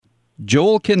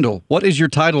Joel Kendall, what is your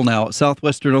title now at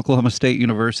Southwestern Oklahoma State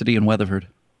University in Weatherford?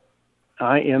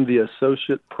 I am the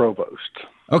Associate Provost.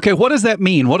 Okay, what does that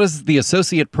mean? What does the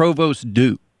Associate Provost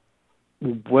do?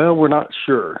 Well, we're not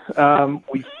sure.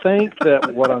 We think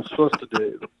that what I'm supposed to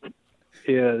do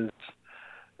is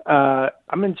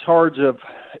I'm in charge of,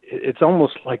 it's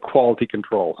almost like quality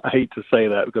control. I hate to say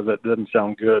that because that doesn't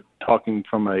sound good talking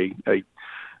from a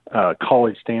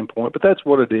college standpoint, but that's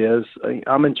what it is.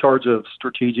 I'm in charge of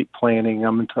strategic planning.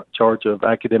 I'm in charge of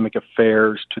academic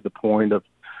affairs to the point of,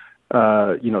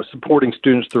 supporting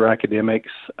students through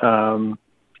academics, and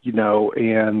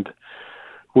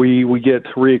we get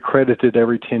reaccredited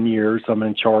every 10 years. I'm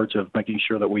in charge of making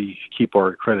sure that we keep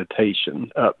our accreditation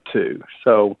up too.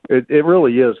 So it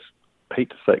really is, I hate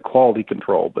to say quality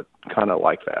control, but kind of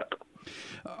like that.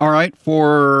 All right,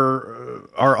 for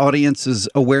our audience's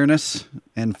awareness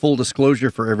and full disclosure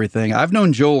for everything, I've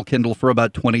known Joel Kendall for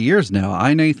about 20 years now.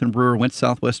 I, Nathan Brewer, went to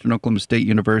Southwestern Oklahoma State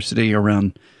University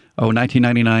around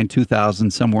 1999,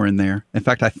 2000, somewhere in there. In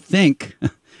fact, I think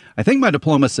my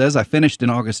diploma says I finished in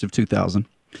August of 2000.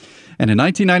 And in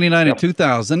 1999 and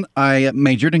 2000, I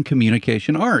majored in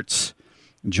communication arts.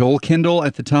 Joel Kendall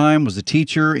at the time was a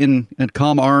teacher at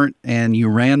Com Art, and you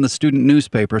ran the student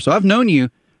newspaper. So I've known you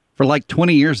for like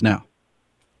 20 years now.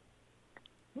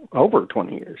 Over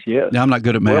 20 years, yes. Now, I'm not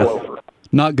good at math. Well over.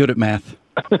 Not good at math.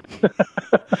 Well,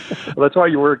 that's why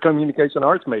you were a communication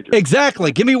arts major.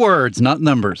 Exactly. Give me words, not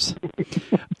numbers.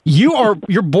 You're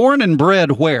born and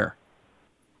bred where?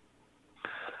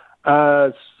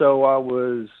 So I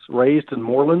was raised in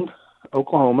Mooreland,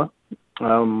 Oklahoma.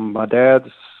 My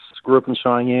dad grew up in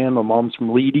Cheyenne. My mom's from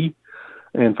Leedey.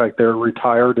 In fact, they're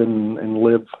retired and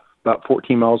live about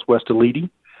 14 miles west of Leedey.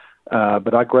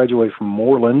 But I graduated from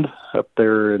Mooreland up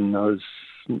there in those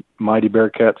mighty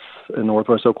Bearcats in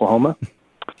northwest Oklahoma.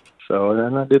 So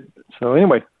then I did. So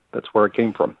anyway, that's where I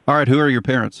came from. All right. Who are your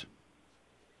parents?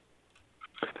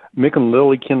 Mick and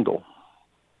Lily Kendall.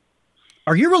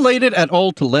 Are you related at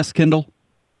all to Les Kendall?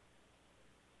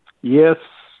 Yes.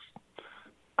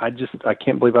 I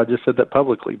can't believe I just said that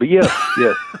publicly. But yes,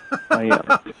 I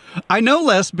am. I know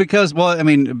Les because,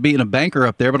 being a banker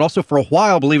up there, but also for a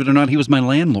while, believe it or not, he was my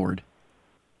landlord.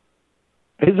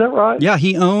 Is that right? Yeah,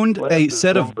 he owned a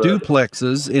set of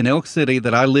duplexes in Elk City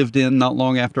that I lived in not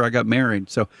long after I got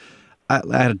married. So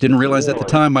I didn't realize at the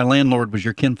time my landlord was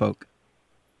your kinfolk.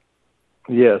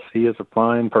 Yes, he is a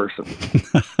fine person.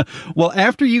 Well,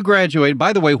 after you graduated,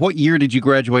 by the way, what year did you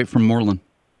graduate from Mooreland?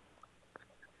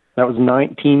 That was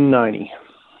 1990.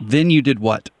 Then you did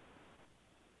what?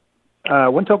 I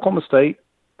went to Oklahoma State.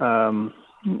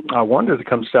 I wanted to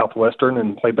come to Southwestern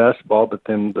and play basketball, but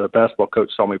then the basketball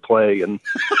coach saw me play, and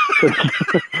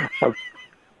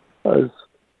I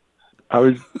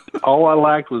was all I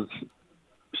lacked was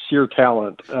sheer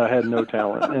talent. I had no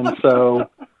talent, and so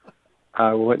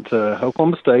I went to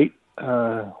Oklahoma State.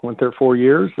 Went there 4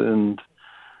 years and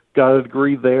got a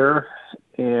degree there,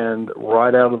 and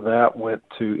right out of that went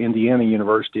to Indiana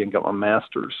University and got my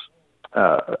master's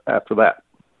after that.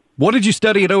 What did you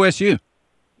study at OSU?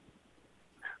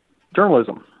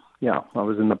 Journalism. Yeah, I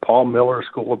was in the Paul Miller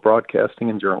School of Broadcasting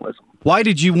and Journalism. Why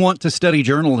did you want to study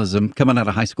journalism coming out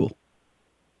of high school?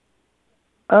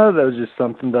 That was just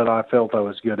something that I felt I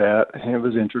was good at, and it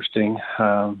was interesting.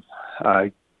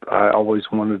 I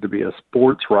always wanted to be a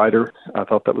sports writer. I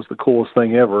thought that was the coolest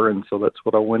thing ever, and so that's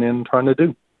what I went in trying to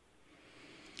do.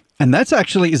 And is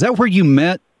that where you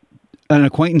met an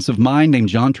acquaintance of mine named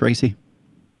John Tracy?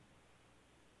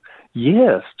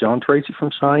 Yes, John Tracy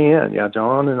from Cheyenne. Yeah,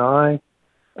 John and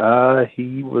I,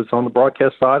 he was on the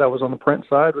broadcast side, I was on the print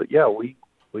side, but yeah, we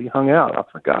hung out. I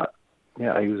forgot.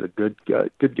 Yeah, he was a good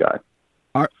guy.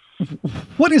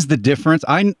 What is the difference?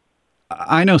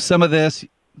 I know some of this,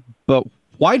 but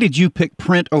why did you pick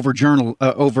print over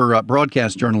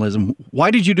broadcast journalism?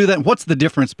 Why did you do that? What's the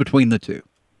difference between the two?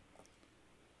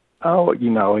 Oh,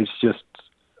 it's just,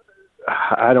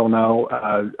 I don't know.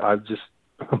 I just,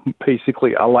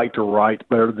 basically, I like to write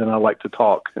better than I like to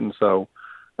talk. And so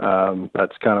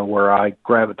that's kind of where I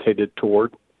gravitated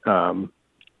toward.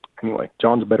 Anyway,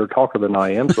 John's a better talker than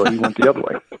I am, so he went the other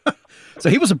way. So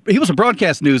he was a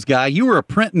broadcast news guy. You were a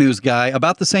print news guy,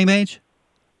 about the same age?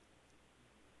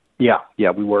 Yeah,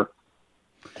 we were.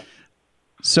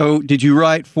 So did you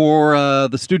write for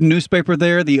the student newspaper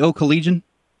there, the Oak Legion?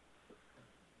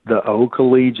 The Oak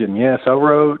Legion, yes. I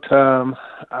wrote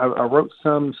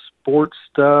some sports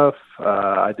stuff.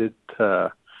 I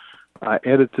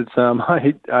edited some.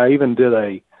 I even did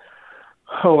a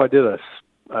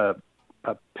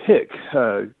a pick,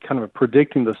 kind of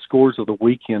predicting the scores of the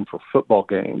weekend for football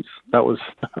games. That was,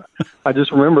 I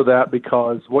just remember that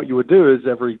because what you would do is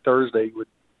every Thursday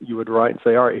you would write and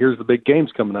say, all right, here's the big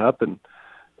games coming up, and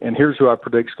here's who I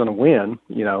predict's going to win,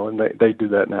 and they do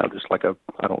that now, just like I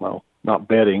don't know, not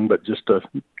betting, but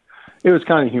it was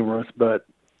kind of humorous, but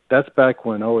that's back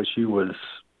when OSU was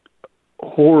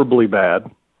horribly bad.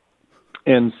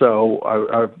 And so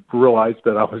I realized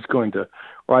that I was going to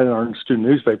write in our student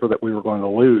newspaper that we were going to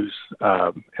lose.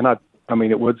 And I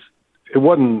mean, it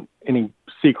wasn't any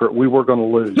secret. We were going to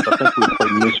lose. I think we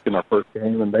played Michigan our first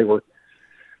game, and they were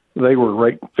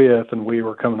ranked fifth, and we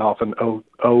were coming off an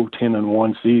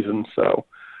 10-1 season. So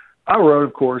I wrote,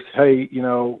 of course, hey,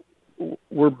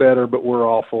 we're better, but we're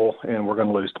awful, and we're going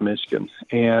to lose to Michigan.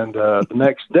 And the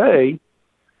next day,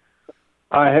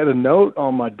 I had a note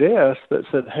on my desk that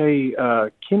said, hey,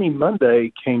 Kenny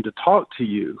Monday came to talk to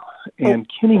you. And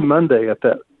Kenny Monday at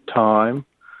that time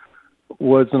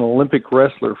was an Olympic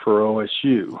wrestler for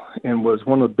OSU and was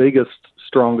one of the biggest,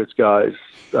 strongest guys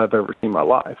I've ever seen in my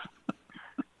life.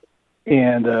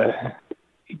 And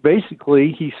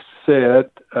basically he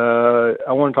said, I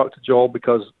want to talk to Joel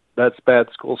because that's bad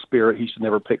school spirit. He should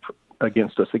never pick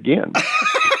against us again.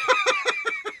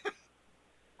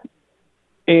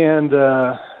 And,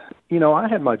 I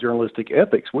had my journalistic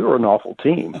ethics. We were an awful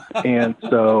team. And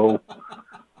so,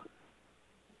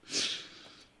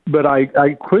 but I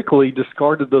quickly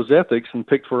discarded those ethics and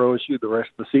picked for OSU the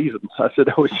rest of the season. I said,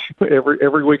 OSU,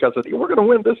 every week I said, we're going to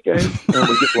win this game. And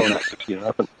we get blown out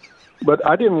 16-0. But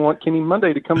I didn't want Kenny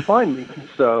Monday to come find me.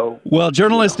 So, well,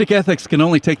 journalistic ethics can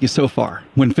only take you so far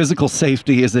when physical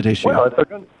safety is at issue. Well,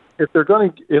 if they're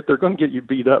going to get you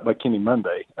beat up by Kenny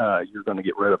Monday, you're going to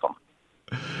get rid of them.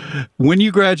 When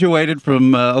you graduated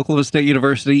from Oklahoma State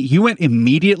University, you went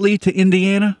immediately to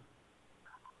Indiana?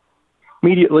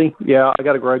 Immediately, yeah. I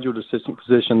got a graduate assistant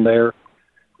position there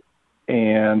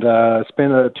and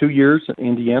spent 2 years in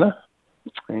Indiana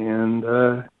and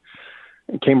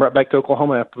came right back to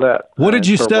Oklahoma after that. What did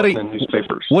you study? In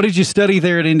newspapers. What did you study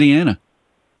there at Indiana?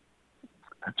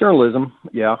 Journalism,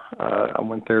 yeah. I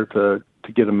went there to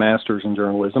get a master's in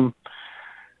journalism.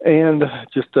 And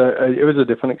just it was a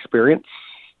different experience.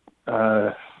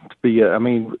 Oklahoma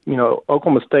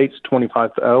State's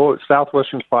 25,000.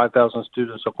 Southwestern's 5,000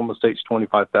 students. Oklahoma State's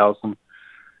 25,000.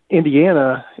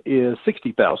 Indiana is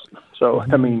 60,000. So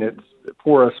I mean, it's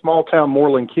for a small town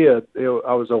Mooreland kid.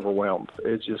 I was overwhelmed.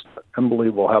 It's just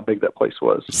unbelievable how big that place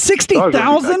was.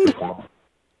 60,000?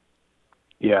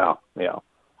 Yeah.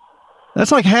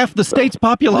 That's like half the state's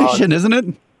population, isn't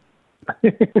it?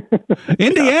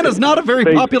 Indiana's not a very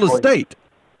populous state.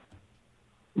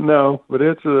 No, but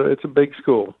it's a big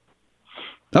school.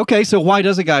 Okay, so why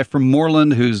does a guy from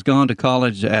Mooreland who's gone to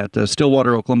college at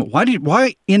Stillwater, Oklahoma,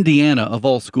 why Indiana of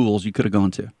all schools you could have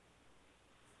gone to?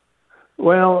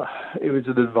 Well, it was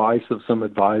the advice of some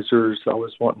advisors. I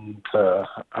was wanting to.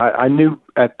 I knew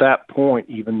at that point,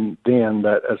 even then,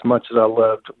 that as much as I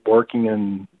loved working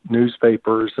in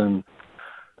newspapers and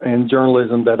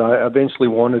journalism, that I eventually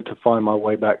wanted to find my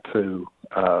way back to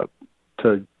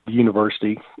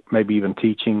university, maybe even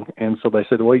teaching. And so they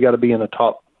said, well, you got to be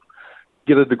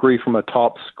get a degree from a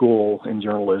top school in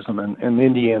journalism. And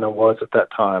Indiana was at that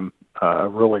time a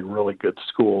really, really good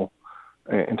school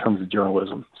in terms of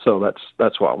journalism. So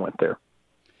that's why I went there.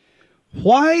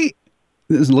 Why,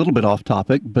 this is a little bit off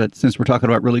topic, but since we're talking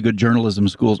about really good journalism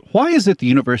schools, why is it the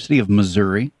University of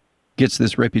Missouri gets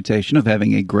this reputation of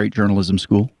having a great journalism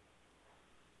school?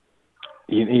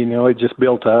 It just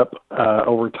built up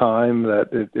over time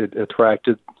that it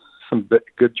attracted some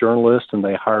good journalists, and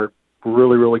they hired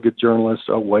really, really good journalists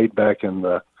way back in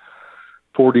the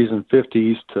 40s and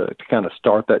 50s to kind of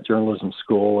start that journalism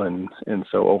school. And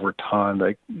so over time,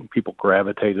 people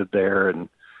gravitated there, and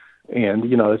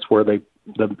it's where the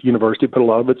university put a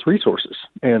lot of its resources.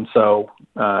 And so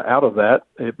out of that,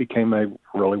 it became a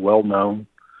really well-known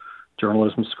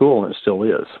journalism school, and it still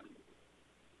is.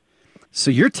 So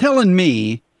you're telling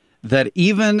me that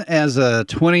even as a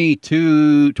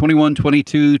 21,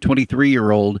 22,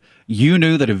 23-year-old, you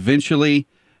knew that eventually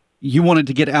you wanted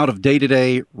to get out of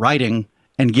day-to-day writing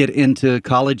and get into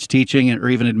college teaching or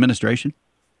even administration?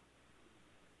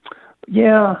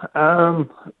 Yeah,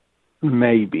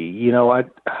 maybe.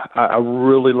 I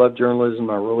really loved journalism.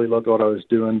 I really loved what I was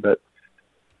doing, but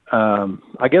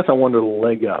I guess I wanted a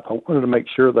leg up. I wanted to make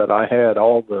sure that I had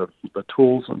all the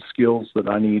tools and skills that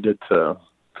I needed to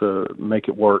make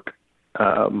it work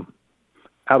out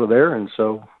of there. And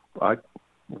so I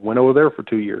went over there for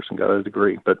 2 years and got a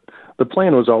degree. But the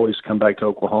plan was always to come back to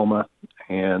Oklahoma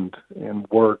and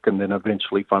work, and then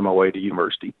eventually find my way to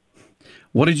university.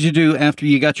 What did you do after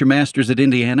you got your master's at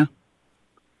Indiana?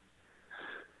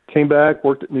 Came back,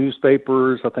 worked at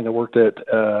newspapers. I think I worked at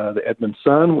the Edmond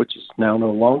Sun, which is now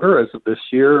no longer as of this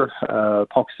year,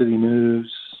 Ponca City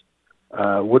News,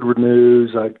 Woodward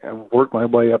News. I worked my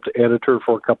way up to editor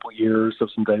for a couple of years of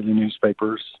some daily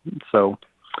newspapers. So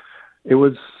it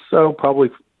was probably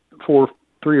 3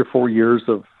 or 4 years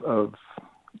of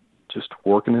just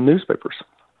working in newspapers.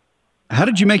 How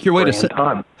did you make your way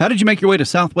to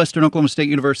Southwestern Oklahoma State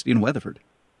University in Weatherford?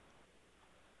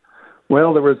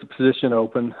 Well, there was a position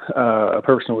open. A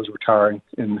person was retiring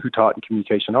who taught in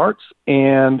communication arts,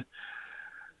 and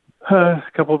a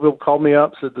couple of people called me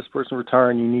up, said, this person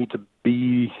retiring, you need to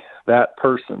be that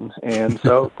person. And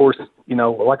so, of course,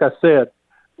 like I said,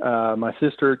 my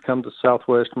sister had come to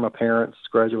Southwestern. My parents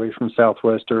graduated from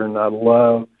Southwestern. I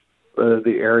love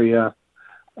the area.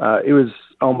 It was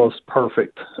almost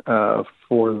perfect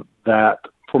for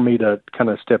me to kind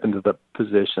of step into the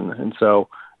position. And so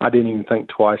I didn't even think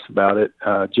twice about it.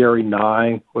 Jerry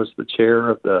Nye was the chair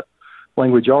of the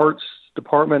language arts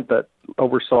department that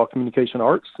oversaw communication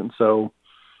arts. And so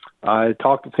I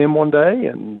talked with him one day,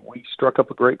 and we struck up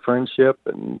a great friendship,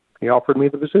 and he offered me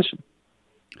the position.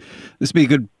 This would be a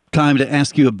good time to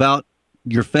ask you about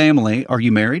your family. Are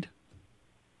you married?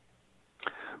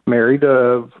 Married.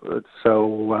 Allison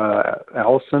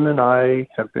and I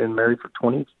have been married for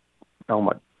 26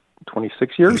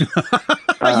 years. You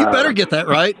better get that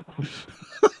right.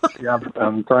 Yeah,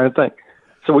 I'm trying to think.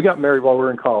 So we got married while we were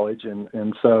in college,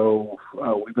 and so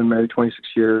we've been married 26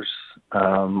 years.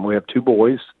 We have 2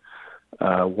 boys.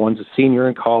 One's a senior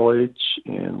in college,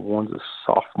 and one's a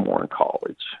sophomore in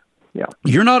college. Yeah.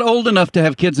 You're not old enough to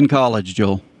have kids in college,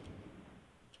 Joel.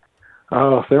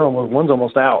 One's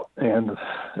almost out, and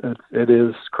it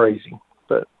is crazy.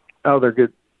 But they're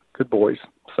good boys.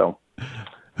 So,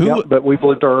 but we've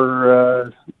lived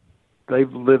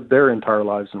they've lived their entire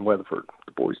lives in Weatherford.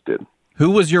 The boys did.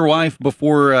 Who was your wife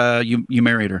before you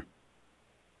married her?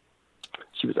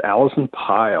 She was Allison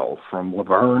Pyle from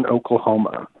Laverne,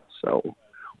 Oklahoma. So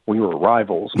we were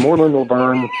rivals. Mooreland and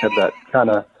Laverne had that kind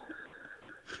of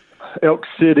Elk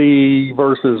City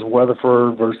versus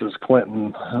Weatherford versus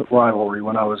Clinton rivalry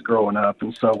when I was growing up.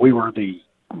 And so we were the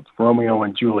Romeo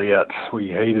and Juliet. We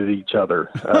hated each other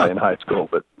in high school,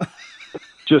 but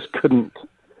just couldn't.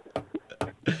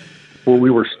 Well,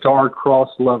 we were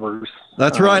star-crossed lovers.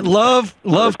 That's right. Love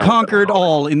conquered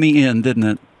all in the end, didn't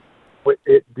it?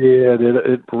 It did.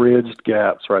 It bridged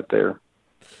gaps right there.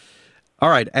 All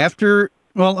right.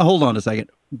 Hold on a second.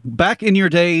 Back in your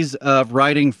days of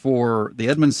writing for the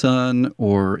Edmond Sun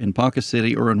or in Ponca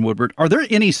City or in Woodward, are there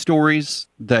any stories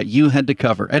that you had to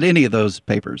cover at any of those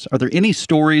papers? Are there any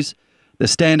stories that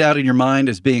stand out in your mind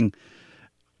as being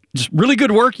just really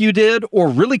good work you did or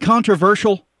really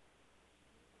controversial?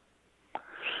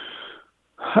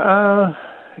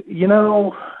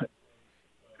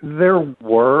 There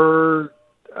were.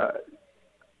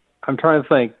 I'm trying to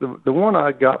think. The one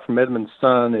I got from Edmond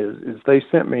Sun is they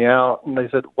sent me out and they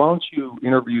said, why don't you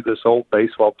interview this old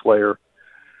baseball player?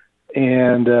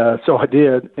 And so I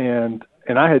did, and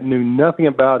I knew nothing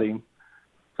about him.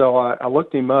 So I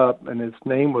looked him up, and his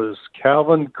name was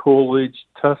Calvin Coolidge,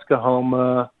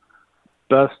 Tuskahoma,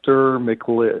 Buster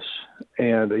McLish.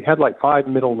 And he had like 5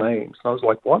 middle names. And I was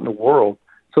like, what in the world?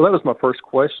 So that was my first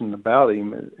question about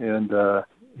him. And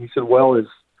he said, well,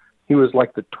 he was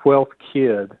like the 12th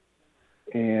kid.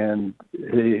 And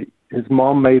his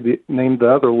mom named the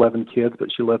other 11 kids,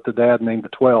 but she let the dad name the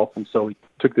 12th. And so he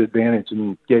took the advantage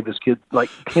and gave his kids like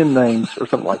 10 names or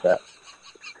something like that.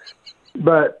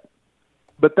 But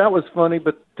that was funny.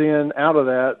 But then out of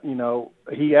that,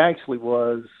 he actually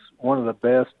was one of the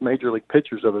best major league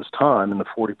pitchers of his time in the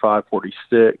 45,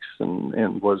 46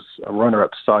 and was a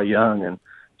runner-up to Cy Young. And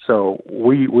so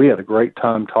we had a great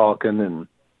time talking and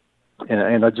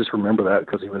I just remember that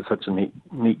because he was such a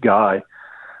neat guy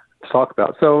to talk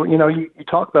about. So, you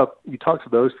talk to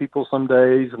those people some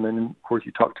days, and then of course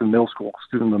you talk to a middle school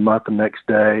student of the month the next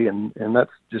day, and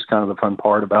that's just kind of the fun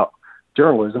part about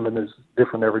journalism, and it's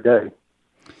different every day.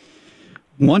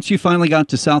 Once you finally got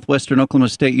to Southwestern Oklahoma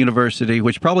State University,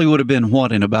 which probably would have been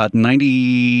in about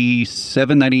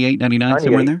 97, 98, 99,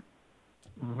 somewhere in there?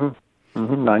 Mm-hmm.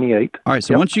 98. All right,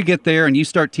 so Once you get there and you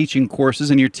start teaching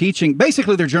courses, and you're teaching,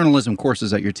 basically they're journalism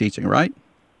courses that you're teaching, right?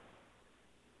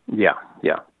 Yeah.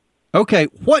 Okay,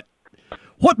 what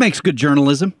makes good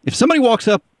journalism? If somebody walks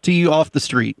up to you off the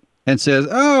street and says,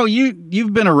 oh,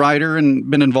 you've been a writer and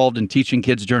been involved in teaching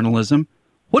kids journalism,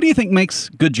 what do you think makes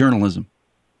good journalism?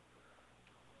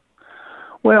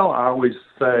 Well, I always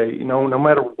say, no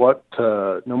matter what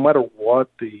the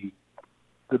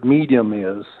the medium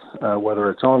is, whether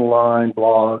it's online,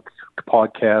 blog,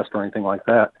 podcast, or anything like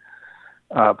that.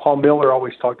 Paul Miller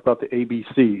always talked about the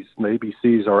ABCs. And the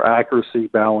ABCs are accuracy,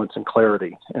 balance, and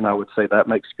clarity. And I would say that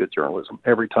makes good journalism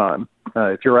every time.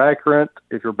 If you're accurate,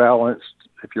 if you're balanced,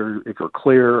 if you're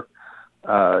clear,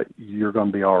 you're going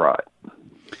to be all right.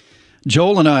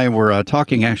 Joel and I were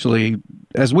talking, actually,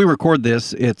 as we record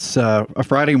this. It's a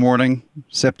Friday morning,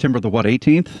 September the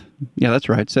 18th? Yeah, that's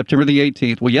right, September the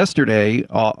 18th. Well, yesterday,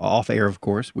 off air, of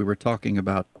course, we were talking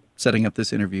about setting up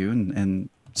this interview and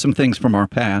some things from our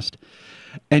past.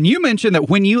 And you mentioned that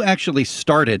when you actually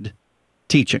started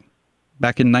teaching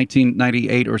back in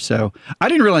 1998 or so, I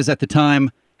didn't realize at the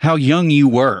time how young you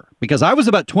were, because I was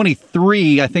about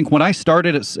 23, I think, when I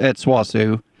started at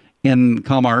SWOSU in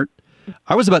ComArt.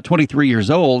 I was about 23 years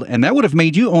old, and that would have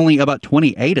made you only about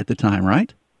 28 at the time,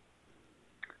 right?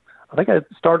 I think I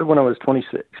started when I was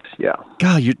 26, yeah.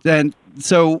 God, and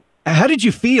so how did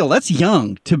you feel? That's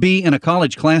young to be in a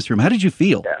college classroom. How did you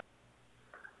feel? Yeah.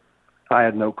 I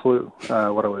had no clue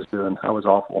what I was doing. I was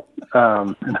awful.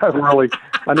 And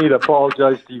I need to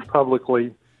apologize to you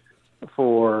publicly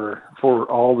for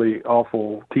all the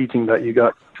awful teaching that you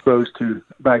got exposed to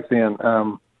back then,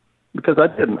 because I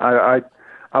didn't.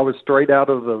 I was straight out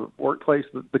of the workplace.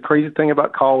 The crazy thing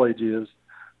about college is,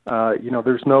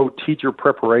 there's no teacher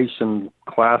preparation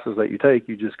classes that you take.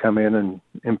 You just come in and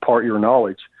impart your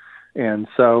knowledge. And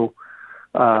so,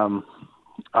 I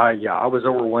was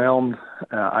overwhelmed.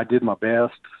 I did my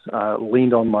best,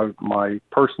 leaned on my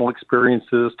personal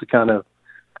experiences to kind of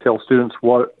tell students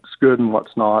what's good and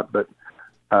what's not. But,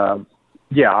 I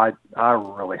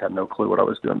really had no clue what I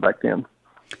was doing back then.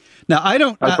 Now, I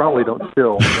probably don't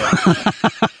still.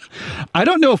 I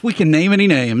don't know if we can name any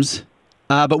names,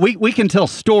 but we can tell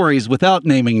stories without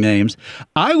naming names.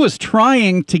 I was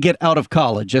trying to get out of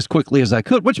college as quickly as I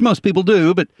could, which most people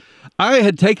do, but I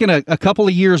had taken a couple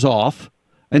of years off,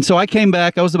 and so I came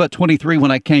back. I was about 23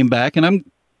 when I came back, and I'm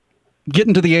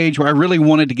getting to the age where I really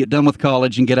wanted to get done with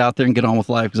college and get out there and get on with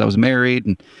life because I was married.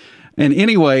 And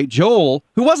anyway, Joel,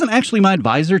 who wasn't actually my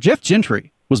advisor, Jeff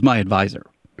Gentry was my advisor.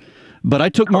 But I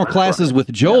took more classes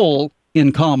with Joel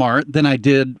in ComArt than I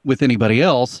did with anybody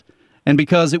else. And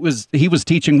because he was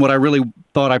teaching what I really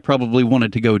thought I probably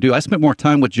wanted to go do, I spent more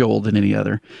time with Joel than any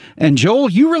other. And Joel,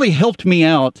 you really helped me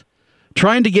out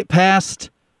trying to get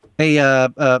past a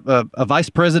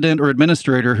vice president or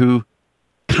administrator who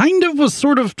kind of was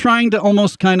sort of trying to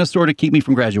almost kind of sort of keep me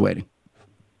from graduating.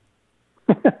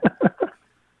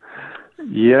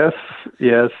 Yes.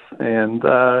 And,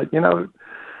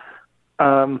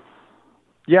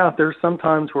 there's some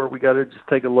times where we got to just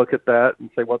take a look at that and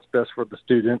say what's best for the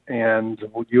student. And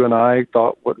you and I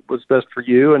thought what was best for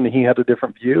you, and he had a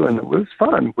different view, and it was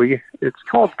fun. It's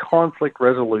called conflict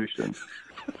resolution.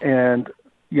 And,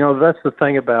 that's the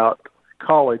thing about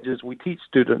college is we teach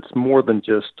students more than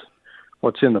just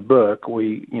what's in the book.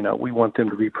 We want them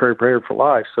to be prepared for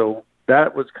life. So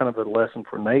that was kind of a lesson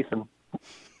for Nathan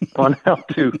on how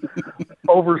to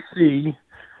oversee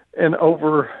and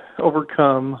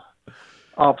overcome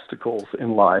obstacles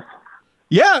in life.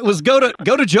 Yeah, it was go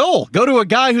to Joel. Go to a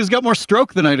guy who's got more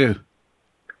stroke than I do.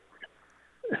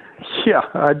 Yeah,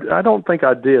 I don't think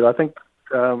I did. I think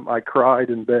I cried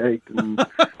and begged and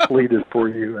pleaded for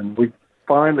you, and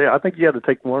I think you had to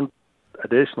take one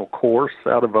additional course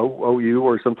out of OU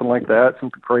or something like that,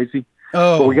 something crazy.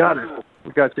 Oh, but we got it.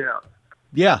 We got you out.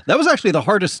 Yeah, that was actually the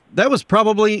hardest. That was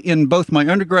probably in both my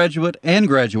undergraduate and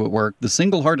graduate work. The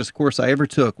single hardest course I ever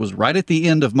took was right at the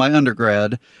end of my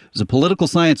undergrad. It was a political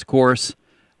science course,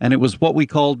 and it was what we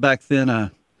called back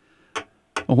then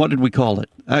what did we call it?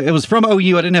 It was from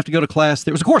OU. I didn't have to go to class.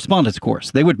 It was a correspondence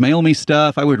course. They would mail me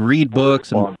stuff. I would read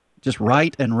books and just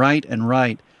write and write and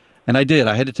write. And I did.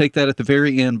 I had to take that at the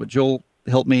very end, but Joel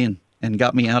helped me and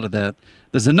got me out of that.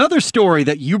 There's another story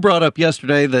that you brought up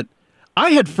yesterday that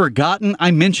I had forgotten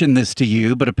I mentioned this to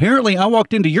you, but apparently I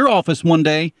walked into your office one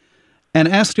day and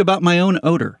asked about my own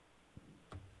odor.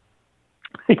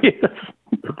 Yes,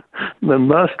 the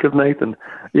musk of Nathan.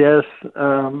 Yes,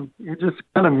 you just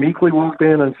kind of meekly walked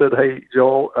in and said, "Hey,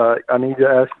 Joel, I need to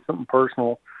ask you something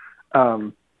personal.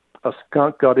 A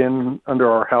skunk got in under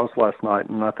our house last night,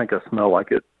 and I think I smell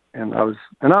like it." And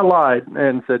I lied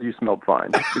and said you smelled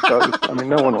fine because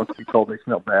no one wants to be told they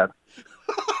smell bad.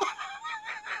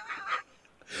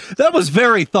 That was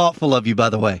very thoughtful of you, by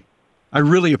the way. I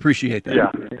really appreciate that.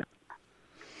 Yeah.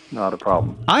 Not a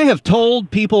problem. I have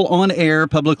told people on air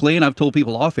publicly, and I've told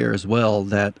people off air as well,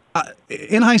 that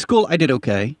in high school, I did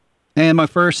okay. And my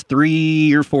first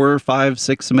 3 or 4 or 5,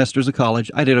 6 semesters of college,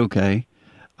 I did okay.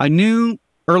 I knew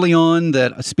early on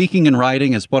that speaking and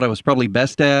writing is what I was probably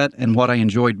best at and what I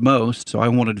enjoyed most, so I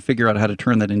wanted to figure out how to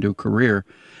turn that into a career.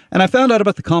 And I found out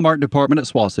about the Comm Art department at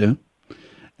SWOSU,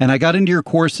 and I got into your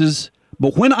courses.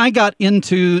 But when I got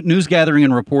into news gathering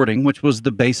and reporting, which was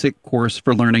the basic course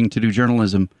for learning to do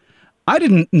journalism, I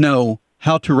didn't know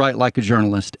how to write like a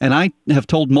journalist. And I have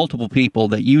told multiple people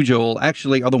that you, Joel,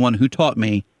 actually are the one who taught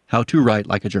me how to write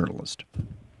like a journalist.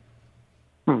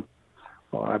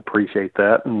 Well, I appreciate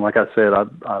that. And like I said, I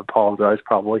apologize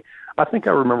probably. I think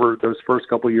I remember those first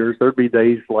couple of years, there'd be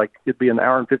days like it'd be an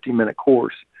hour and 15-minute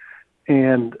course.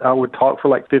 And I would talk for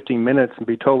like 15 minutes and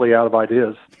be totally out of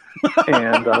ideas.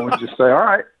 And I would just say, all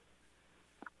right,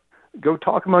 go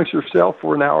talk amongst yourself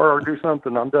for an hour or do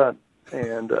something. I'm done.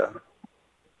 And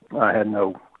I had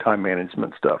no time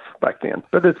management stuff back then,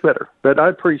 but it's better. But I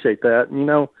appreciate that.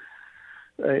 And,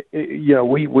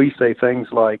 we say things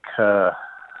like,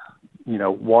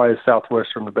 why is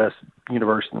Southwestern the best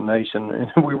university in the nation? And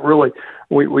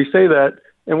we say that,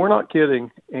 and we're not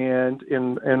kidding. And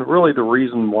really the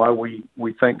reason why we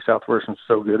think Southwestern's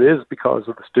so good is because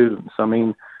of the students. I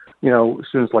mean,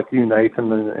 students like you,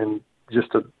 Nathan, and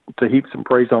just to heap some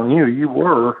praise on you, you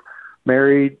were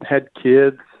married, had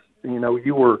kids,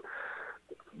 you were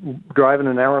driving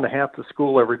an hour and a half to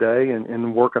school every day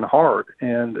and working hard.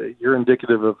 And you're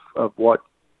indicative of what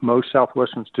most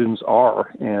Southwestern students are.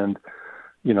 And,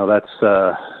 that's,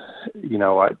 I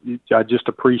just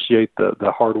appreciate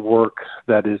the hard work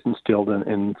that is instilled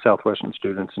in Southwestern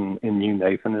students and in you,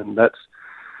 Nathan. And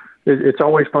it's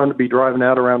always fun to be driving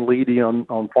out around Leedey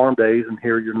on farm days and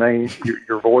hear your name,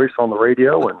 your voice on the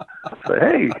radio and say,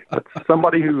 hey, that's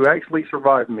somebody who actually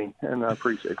survived me. And I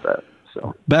appreciate that.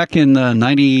 So back in about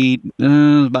 99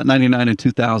 and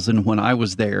 2000, when I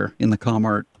was there in the Comm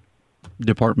Art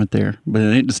department there,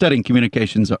 studying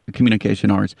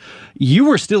communication arts, you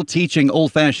were still teaching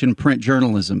old-fashioned print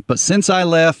journalism. But since I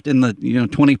left in the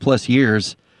 20 plus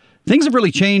years, things have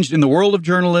really changed in the world of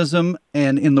journalism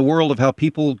and in the world of how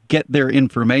people get their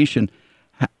information.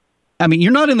 I mean,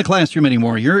 you're not in the classroom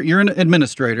anymore. You're an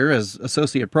administrator as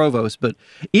Associate Provost, but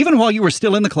even while you were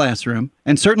still in the classroom,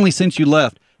 and certainly since you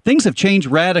left, things have changed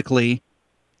radically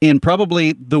in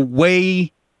probably the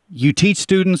way you teach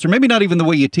students, or maybe not even the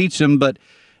way you teach them, but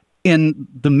in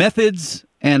the methods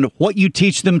and what you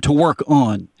teach them to work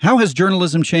on. How has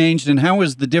journalism changed, and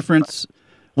what's the difference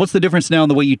now in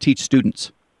the way you teach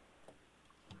students?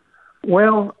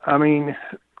 Well, I mean,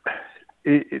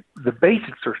 the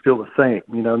basics are still the same.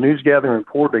 News gathering and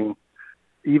reporting,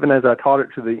 even as I taught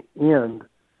it to the end,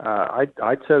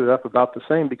 I'd set it up about the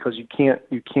same because you can't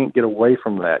get away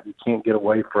from that. You can't get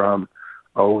away from,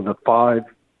 the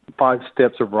five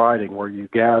steps of writing where you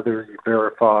gather, you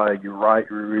verify, you write,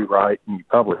 you rewrite, and you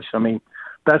publish. I mean,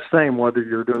 that's the same whether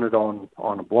you're doing it on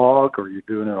a blog or you're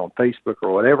doing it on Facebook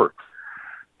or whatever.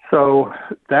 So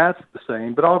that's the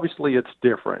same, but obviously it's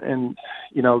different. And,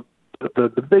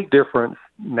 the big difference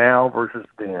now versus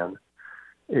then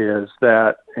is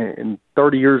that in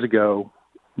 30 years ago,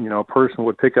 a person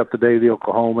would pick up the Daily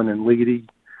Oklahoman in Leedey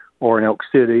or in Elk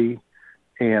City,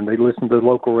 and they'd listen to the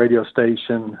local radio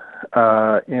station,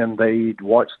 and they'd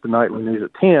watch the nightly news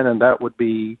at 10, and that would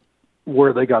be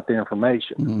where they got the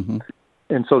information. Mm-hmm.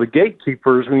 And so the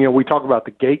gatekeepers, we talk about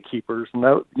the gatekeepers,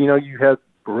 and you had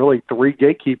really three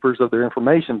gatekeepers of their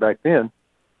information back then.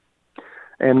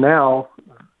 And now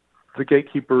the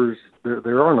gatekeepers,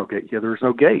 there are no gates. Yeah, there's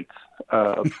no gates.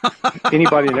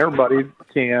 Anybody and everybody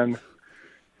can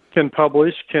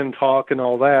publish, can talk, and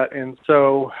all that. And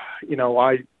so,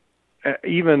 I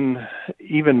even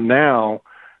now,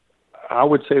 I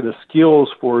would say the skills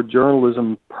for a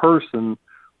journalism person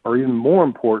are even more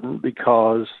important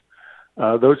because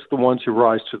those are the ones who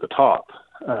rise to the top.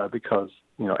 Because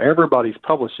everybody's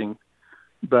publishing,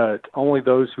 but only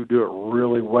those who do it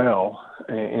really well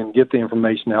and get the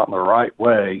information out in the right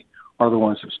way are the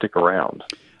ones who stick around.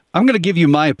 I'm going to give you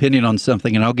my opinion on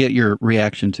something, and I'll get your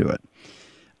reaction to it.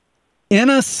 In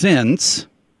a sense,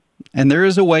 and there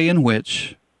is a way in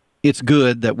which it's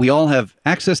good that we all have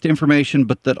access to information,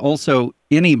 but that also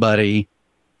anybody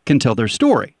can tell their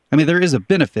story. I mean, there is a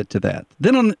benefit to that.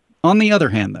 Then on the other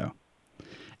hand, though,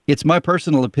 it's my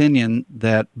personal opinion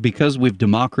that because we've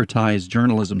democratized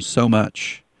journalism so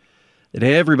much, that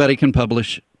everybody can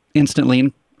publish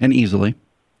instantly and easily,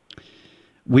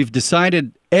 we've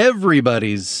decided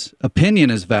everybody's opinion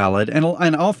is valid, and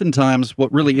oftentimes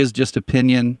what really is just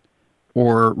opinion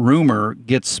or rumor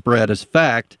gets spread as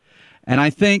fact. And I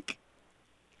think,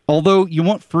 although you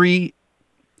want free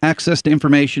access to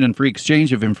information and free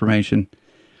exchange of information,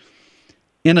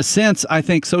 in a sense, I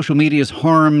think social media has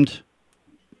harmed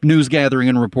news gathering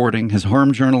and reporting, has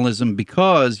harmed journalism,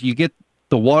 because you get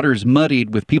the water's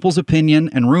muddied with people's opinion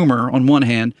and rumor on one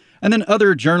hand, and then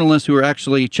other journalists who are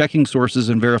actually checking sources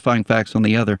and verifying facts on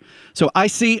the other. So I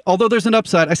see, although there's an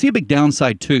upside, I see a big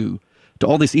downside too to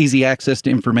all this easy access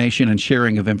to information and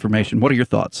sharing of information. What are your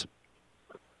thoughts?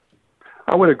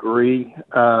 I would agree.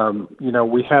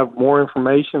 We have more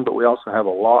information, but we also have a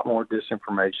lot more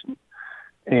disinformation.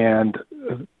 And,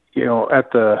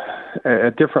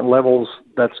 at different levels,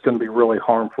 that's going to be really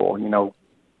harmful.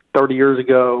 30 years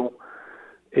ago,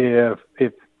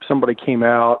 if somebody came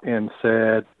out and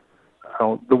said,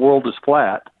 the world is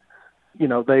flat,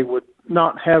 they would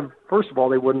not have, first of all,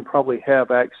 they wouldn't probably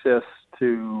have access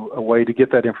to a way to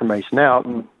get that information out.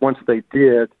 And once they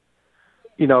did,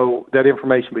 that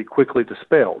information would be quickly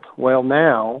dispelled. Well,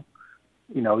 now,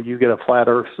 you get a flat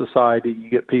earth society, you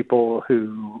get people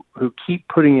who keep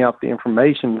putting out the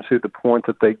information to the point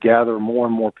that they gather more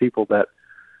and more people that,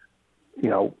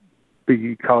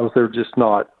 because they're just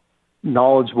not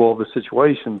knowledgeable of the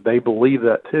situation, they believe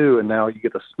that too, and now you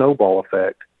get a snowball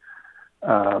effect,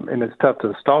 and it's tough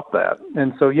to stop that.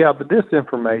 And so, the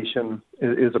disinformation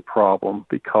is a problem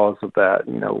because of that,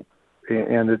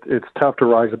 and it's tough to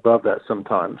rise above that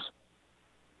sometimes.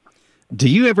 Do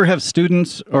you ever have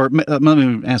students, or let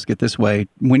me ask it this way,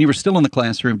 when you were still in the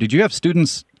classroom, did you have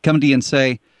students come to you and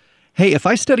say, hey, if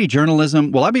I study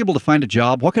journalism, will I be able to find a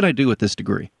job? What can I do with this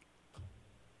degree?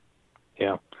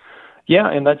 Yeah,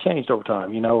 and that changed over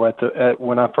time.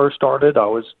 When I first started, I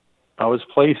was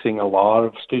placing a lot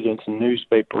of students in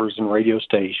newspapers and radio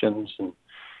stations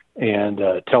and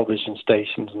television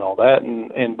stations and all that.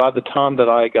 And by the time that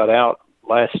I got out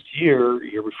last year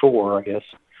before, I guess,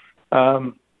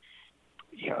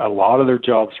 a lot of their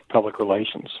jobs are public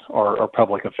relations or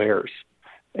public affairs.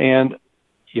 And,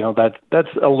 that's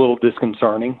a little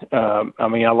disconcerting.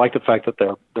 I like the fact that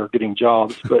they're getting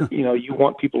jobs, but, you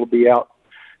want people to be out,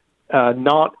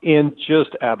 not in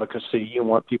just advocacy. You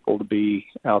want people to be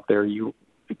out there,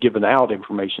 giving out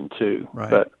information too. Right.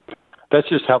 But that's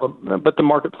just how but the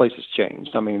marketplace has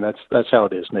changed. That's how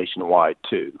it is nationwide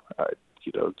too.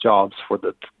 Jobs for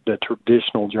the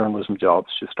traditional journalism jobs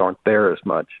just aren't there as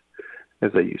much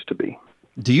as they used to be.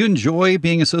 Do you enjoy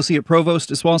being Associate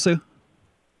Provost at SWOSU?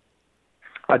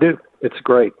 I do. It's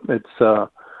great. It's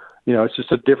it's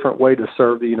just a different way to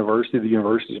serve the university. The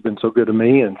university has been so good to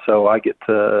me, and so I get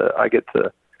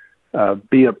to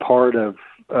be a part of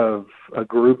a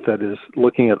group that is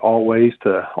looking at all ways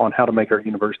on how to make our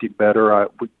university better.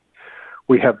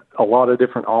 We have a lot of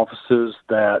different offices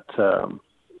that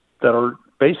are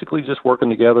basically just working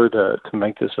together to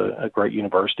make this a great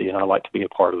university, and I like to be a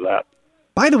part of that.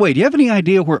 By the way, do you have any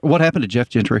idea what happened to Jeff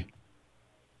Gentry?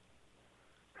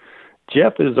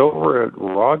 Jeff is over at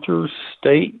Rogers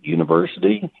State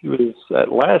University. He was, at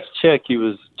last check, he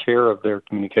was chair of their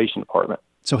communication department.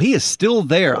 So he is still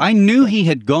there. I knew he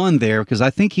had gone there because I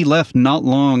think he left not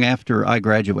long after I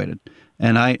graduated.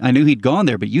 And I knew he'd gone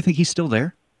there, but you think he's still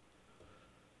there?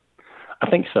 I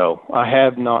think so. I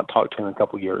have not talked to him in a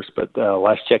couple of years, but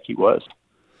last check he was.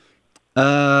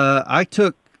 I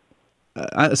took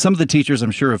some of the teachers,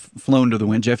 I'm sure, have flown to the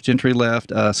wind. Jeff Gentry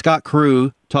left. Scott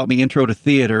Crew taught me intro to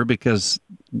theater because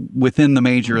within the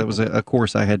major, that was a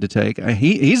course I had to take.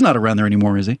 He's not around there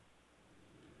anymore, is he?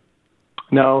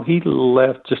 No, he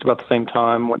left just about the same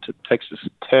time, went to Texas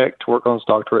Tech to work on his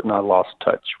doctorate, and I lost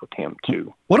touch with him,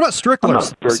 too. What about Strickler? I'm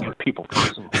not a very good people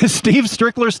person. Is Steve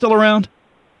Strickler still around?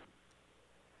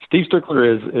 Steve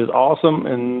Strickler is awesome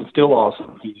and still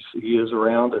awesome. He is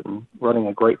around and running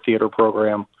a great theater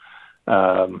program.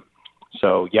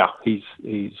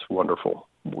 He's wonderful.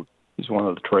 He's one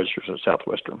of the treasures of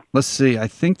Southwestern. Let's see. I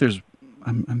think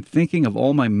I'm thinking of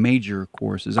all my major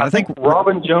courses. I think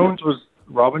Robin Jones was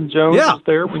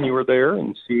there when you were there,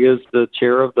 and she is the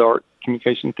chair of the Art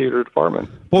Communication Theater Department.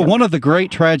 Well, one of the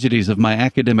great tragedies of my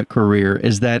academic career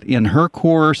is that in her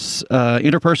course,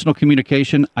 interpersonal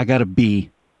communication, I got a B.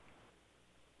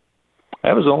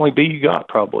 That was the only B you got,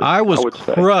 probably. I was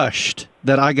crushed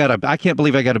that I can't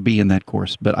believe I got a B in that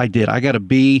course, but I did. I got a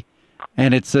B,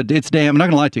 and I'm not going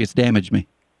to lie to you, it's damaged me.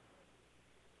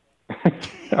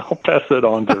 I'll pass it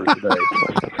on to her today.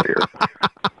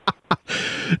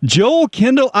 Joel,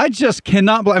 Kendall, I just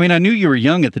cannot believe. I knew you were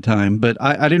young at the time, but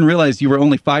I didn't realize you were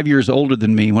only 5 years older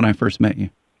than me when I first met you.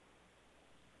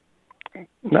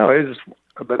 No,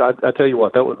 but I tell you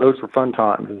what, those were fun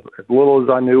times. As little as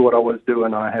I knew what I was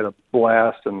doing, I had a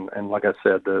blast, and like I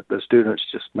said, the students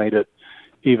just made it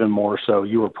even more so.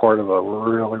 You were part of a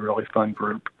really, really fun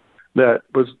group that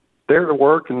was there to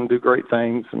work and do great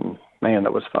things, and man,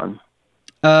 that was fun.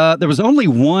 There was only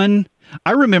one.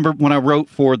 I remember when I wrote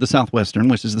for the Southwestern,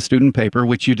 which is the student paper,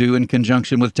 which you do in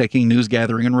conjunction with taking news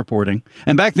gathering and reporting.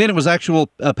 And back then it was actual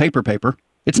paper.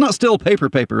 It's not still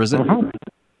paper, is it? Mm-hmm.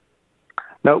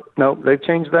 Nope. They've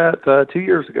changed that 2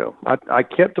 years ago. I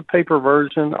kept the paper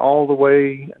version all the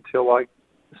way until I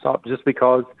stopped, just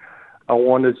because I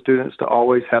wanted students to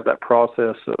always have that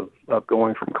process of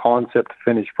going from concept to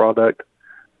finished product.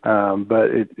 But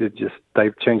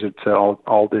they've changed it to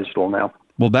all digital now.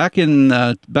 Well, back in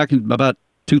about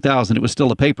 2000, it was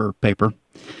still a paper.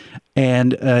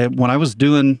 And when I was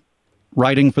doing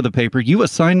writing for the paper, you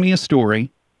assigned me a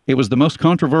story. It was the most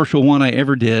controversial one I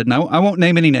ever did. Now, I won't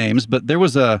name any names, but there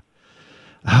was I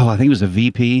think it was a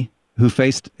VP who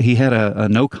had a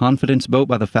no confidence vote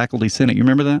by the faculty senate. You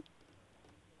remember that?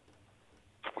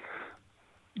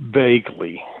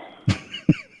 Vaguely.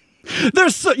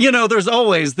 There's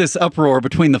always this uproar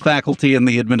between the faculty and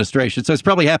the administration. So it's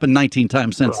probably happened 19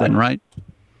 times since then, right?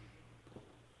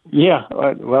 Yeah.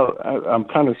 I'm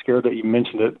kind of scared that you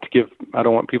mentioned it I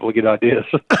don't want people to get ideas.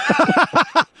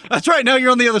 That's right. Now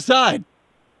you're on the other side.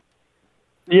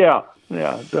 Yeah.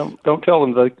 Don't tell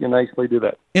them that you nicely do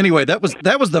that. Anyway, that was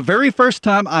the very first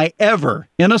time I ever,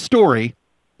 in a story,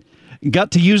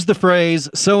 got to use the phrase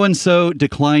 "so-and-so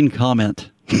decline comment."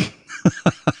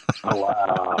 Oh,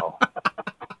 wow.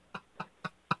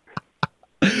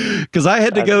 Because I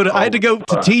had to go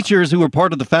to teachers who were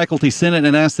part of the faculty senate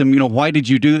and ask them, why did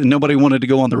you do it? And nobody wanted to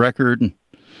go on the record and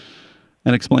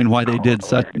explain why they did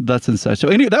such and such. So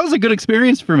anyway, that was a good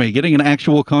experience for me, getting an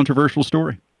actual controversial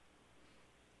story.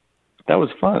 That was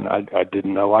fun. I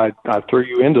didn't know I threw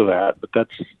you into that, but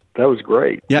that was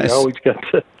great. Yes. It's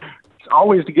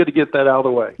always good to get that out of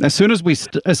the way. As soon as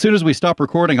we stop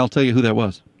recording, I'll tell you who that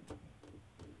was.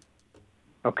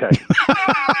 Okay.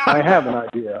 I have an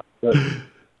idea. But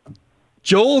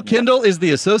Joel Kendall is the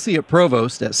Associate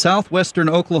Provost at Southwestern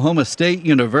Oklahoma State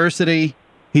University.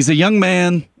 He's a young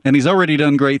man, and he's already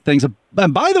done great things.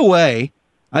 And by the way,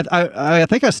 I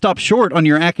think I stopped short on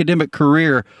your academic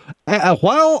career.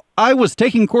 While I was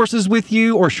taking courses with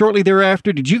you, or shortly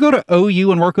thereafter, did you go to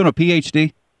OU and work on a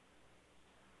PhD?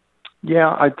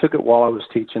 Yeah, I took it while I was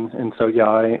teaching, and so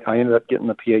I ended up getting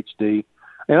the PhD.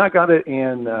 And I got it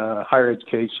in higher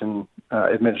education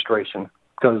administration,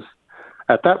 because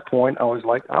at that point I was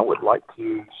like, I would like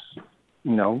to,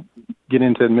 get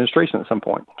into administration at some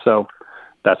point. So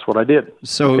that's what I did.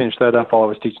 So I finished that up while I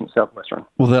was teaching at Southwestern.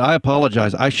 Well, then I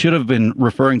apologize. I should have been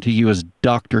referring to you as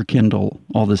Dr. Kendall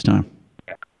all this time.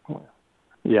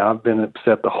 Yeah, I've been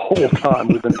upset the whole time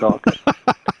we've been talking.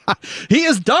 He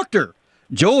is Dr.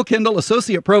 Joel Kendall,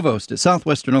 Associate Provost at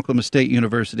Southwestern Oklahoma State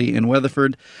University in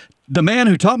Weatherford. The man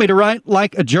who taught me to write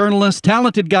like a journalist,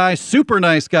 talented guy, super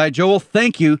nice guy. Joel,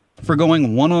 thank you for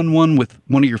going one-on-one with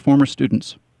one of your former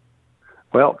students.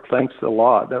 Well, thanks a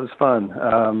lot. That was fun.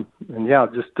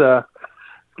 Just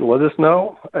let us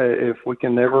know if we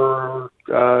can ever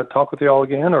talk with you all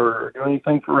again or do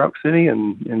anything for Rock City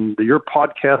and your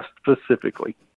podcast specifically.